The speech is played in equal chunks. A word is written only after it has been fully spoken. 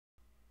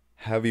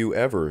Have you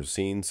ever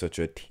seen such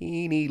a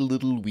teeny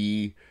little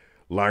wee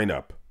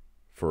lineup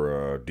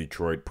for a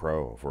Detroit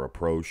Pro, for a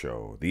pro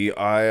show? The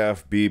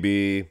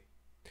IFBB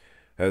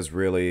has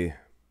really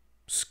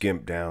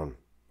skimped down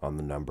on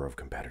the number of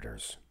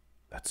competitors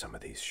at some of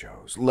these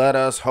shows. Let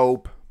us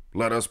hope,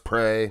 let us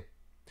pray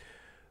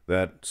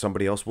that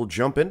somebody else will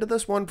jump into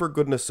this one for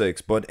goodness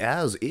sakes. But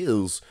as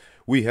is,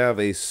 we have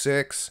a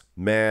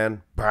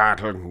 6-man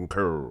battle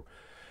crew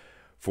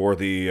for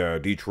the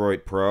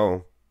Detroit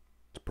Pro.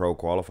 Pro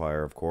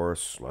qualifier, of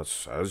course.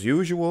 Let's, as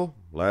usual,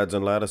 lads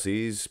and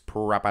laddies,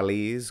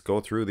 properlies, go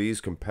through these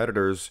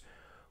competitors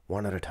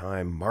one at a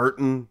time.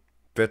 Martin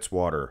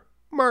Fitzwater.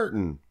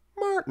 Martin.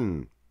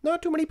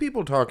 Not too many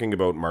people talking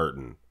about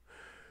Martin.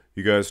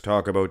 You guys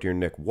talk about your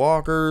Nick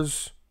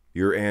Walkers,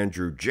 your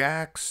Andrew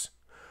Jacks.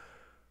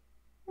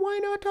 Why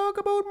not talk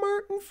about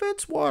Martin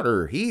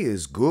Fitzwater? He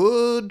is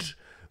good.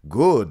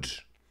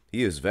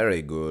 He is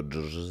very good.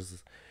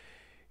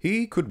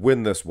 He could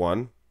win this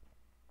one.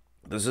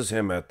 This is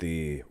him at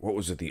the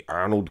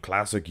Arnold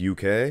Classic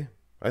UK?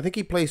 I think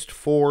he placed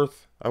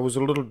 4th. I was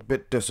a little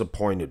bit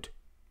disappointed.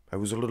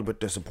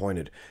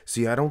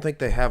 See, I don't think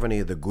they have any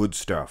of the good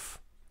stuff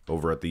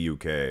over at the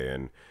UK,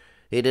 and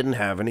he didn't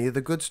have any of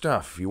the good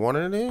stuff. You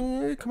wanted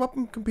to come up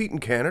and compete in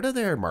Canada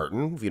there,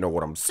 Martin, if you know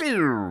what I'm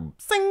saying.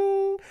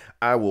 Sing!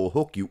 I will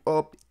hook you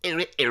up.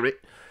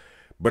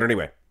 But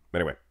anyway,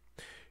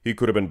 he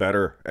could have been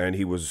better, and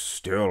he was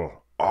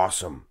still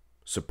awesome.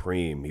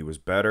 Supreme. He was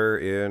better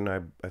in,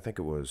 I think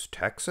it was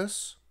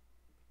Texas?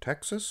 A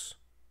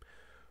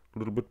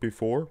little bit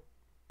before.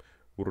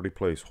 What did he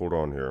place? Hold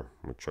on here.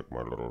 Let me check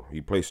my little...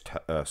 He placed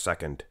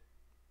second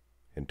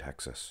in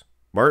Texas.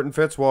 Martin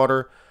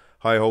Fitzwater.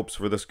 High hopes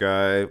for this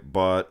guy,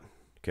 but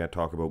can't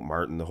talk about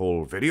Martin the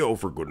whole video,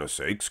 for goodness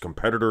sakes.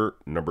 Competitor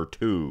number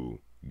 2,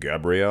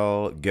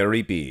 Gabriel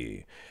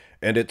Garipi.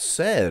 And it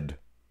said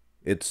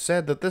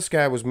that this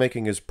guy was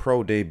making his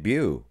pro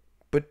debut.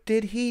 But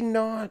did he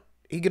not?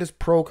 He got his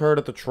pro card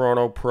at the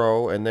Toronto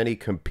Pro, and then he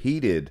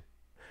competed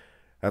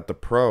at the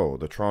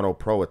Toronto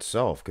Pro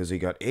itself, because he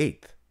got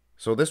 8th.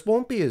 So this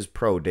won't be his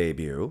pro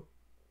debut,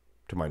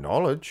 to my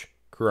knowledge.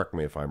 Correct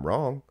me if I'm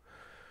wrong.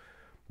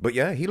 But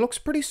yeah, he looks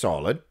pretty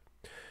solid.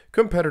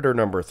 Competitor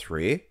number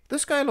 3.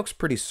 This guy looks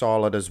pretty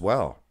solid as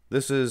well.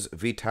 This is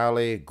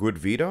Vitaly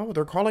Goodvito.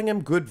 They're calling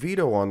him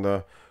Goodvito on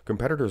the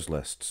competitors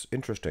lists.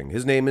 Interesting.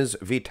 His name is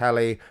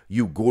Vitaly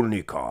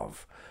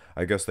Ugolnikov.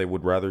 I guess they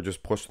would rather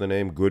just push the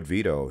name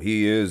Goodvito.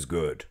 He is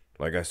good.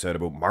 Like I said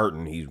about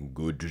Martin, he's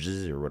good,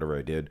 or whatever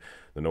I did,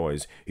 the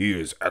noise. He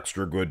is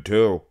extra good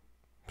too.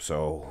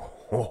 So,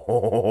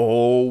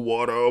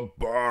 what a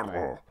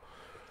battle.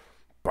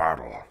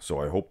 So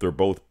I hope they're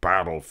both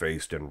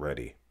battle-faced and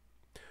ready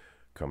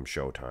come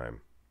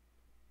showtime.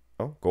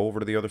 Oh, go over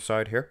to the other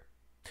side here.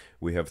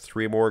 We have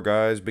 3 more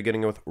guys,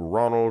 beginning with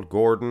Ronald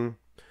Gordon.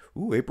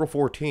 Ooh, April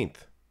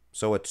 14th.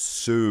 So it's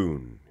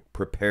soon.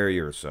 Prepare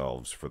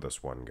yourselves for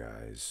this one,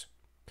 guys.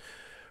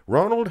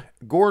 Ronald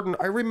Gordon,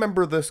 I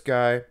remember this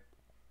guy.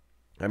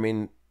 I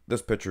mean,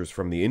 this picture's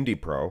from the Indy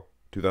Pro,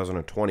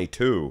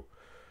 2022.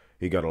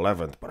 He got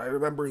 11th, but I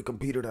remember he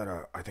competed at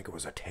I think it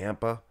was a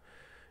Tampa.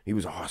 He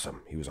was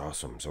awesome.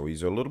 So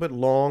he's a little bit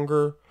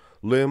longer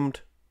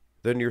limbed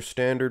than your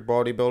standard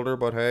bodybuilder,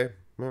 but hey,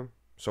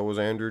 so was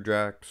Andrew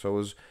Jack, so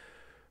was,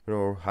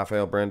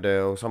 Rafael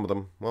Brandao, some of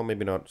them. Well,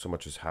 maybe not so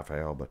much as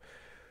Rafael, but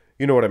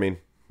you know what I mean.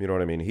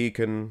 He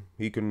could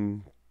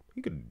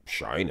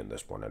shine in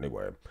this one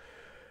anyway.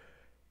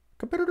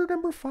 Competitor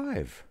number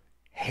 5,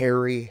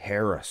 Harry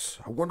Harris.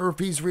 I wonder if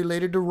he's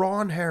related to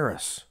Ron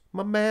Harris.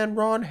 My man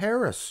Ron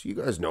Harris. You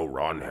guys know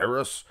Ron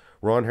Harris.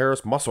 Ron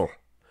Harris Muscle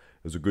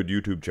is a good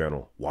YouTube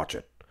channel. Watch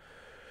it.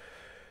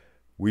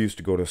 We used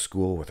to go to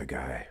school with a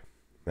guy,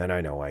 and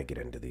I know I get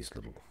into these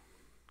little...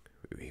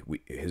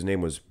 his name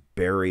was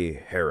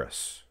Barry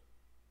Harris.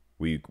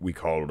 We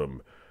called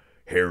him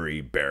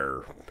Harry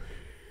Bear.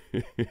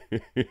 You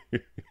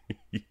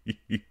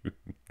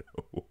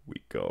know what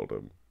we called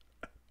him.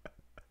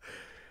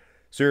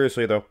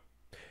 Seriously though,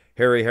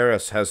 Harry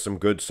Harris has some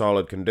good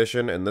solid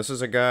condition, and this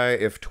is a guy,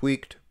 if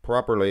tweaked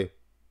properly,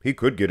 he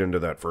could get into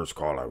that first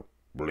call out,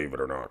 believe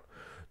it or not.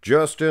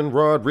 Justin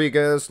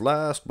Rodriguez,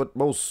 last but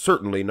most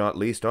certainly not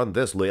least on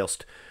this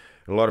list.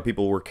 A lot of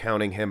people were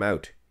counting him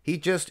out. He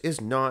just is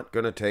not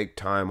going to take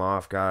time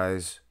off,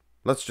 guys.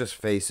 Let's just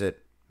face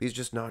it. He's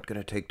just not going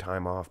to take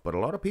time off, but a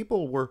lot of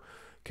people were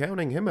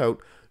counting him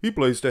out. He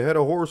placed ahead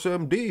of Horse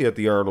MD at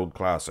the Arnold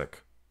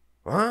Classic.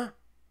 Huh?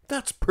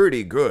 That's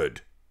pretty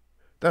good.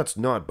 That's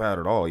not bad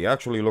at all. He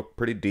actually looked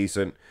pretty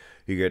decent.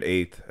 He got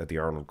 8th at the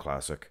Arnold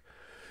Classic.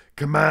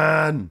 Come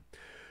on!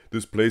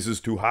 This place is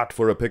too hot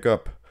for a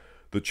pickup.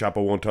 The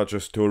chopper won't touch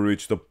us till we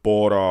reach the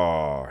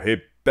border.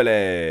 Hey,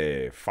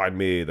 Billy! Find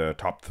me the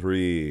top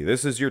 3.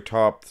 This is your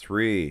top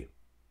 3.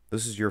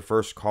 This is your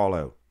first call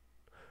out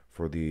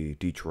for the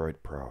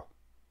Detroit Pro.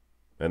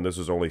 And this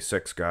is only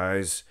 6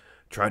 guys.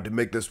 Tried to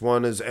make this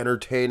one as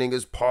entertaining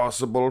as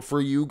possible for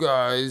you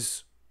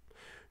guys.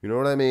 You know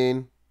what I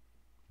mean?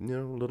 A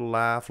little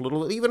laugh,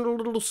 even a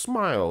little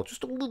smile,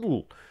 just a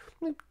little.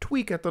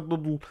 tweak at the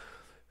little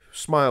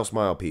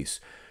smile piece.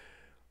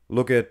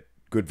 Look at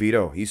Good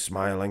Vito. He's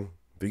smiling.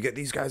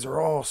 These guys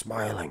are all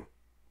smiling,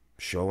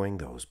 showing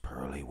those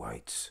pearly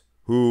whites.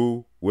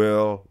 Who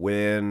will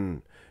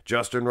win?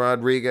 Justin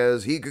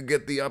Rodriguez, he could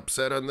get the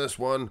upset on this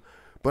one,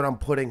 but I'm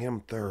putting him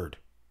third.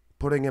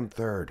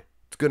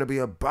 It's going to be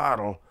a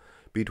battle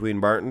between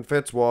Martin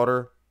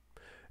Fitzwater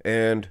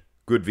and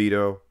Good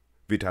Vito,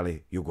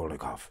 Vitaly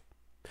Ugolikov.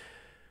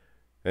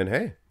 And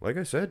hey, like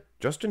I said,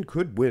 Justin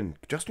could win.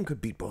 Justin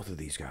could beat both of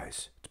these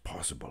guys. It's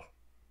possible.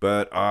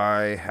 But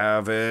I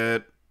have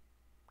it.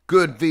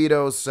 Good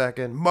Vito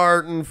second.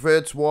 Martin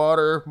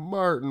Fitzwater.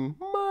 Martin.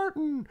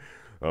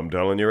 I'm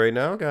telling you right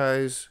now,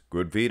 guys.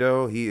 Good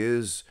Vito,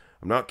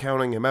 I'm not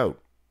counting him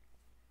out.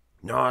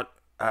 Not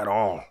at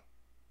all.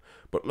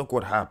 But look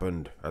what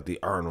happened at the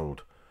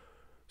Arnold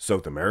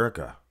South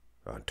America.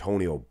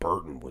 Antonio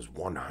Burton was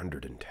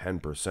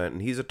 110%,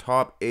 and he's a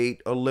top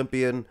 8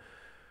 Olympian.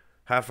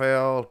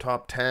 Rafael,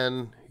 top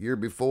 10. Year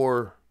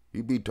before,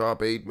 he'd be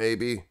top 8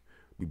 maybe.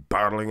 Be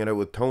battling it out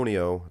with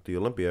Tonio at the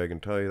Olympia, I can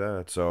tell you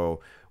that.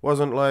 So,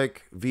 wasn't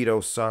like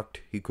Vito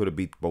sucked. He could have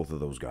beat both of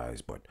those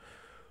guys, but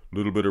a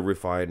little bit of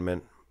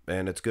refinement.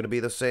 And it's going to be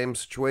the same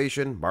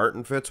situation.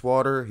 Martin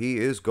Fitzwater, he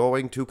is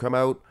going to come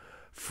out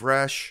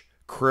fresh,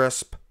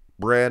 crisp,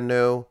 brand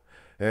new.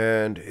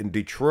 And in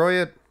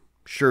Detroit,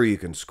 sure you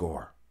can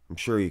score. I'm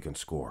sure you can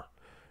score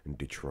in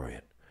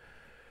Detroit.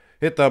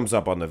 Hit thumbs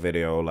up on the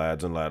video,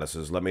 lads and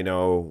laddises. Let me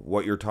know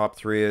what your top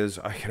 3 is.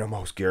 I can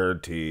almost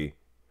guarantee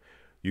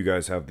you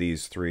guys have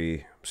these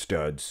 3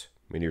 studs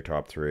in your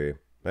top 3.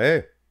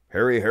 Hey,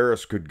 Harry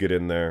Harris could get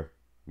in there.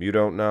 You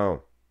don't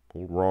know.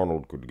 Old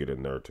Ronald could get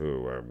in there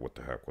too. What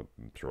the heck?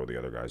 Throw the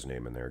other guy's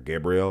name in there.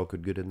 Gabriel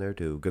could get in there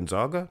too.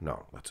 Gonzaga?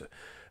 No, that's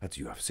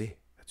UFC.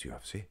 That's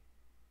UFC.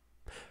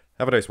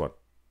 Have a nice one.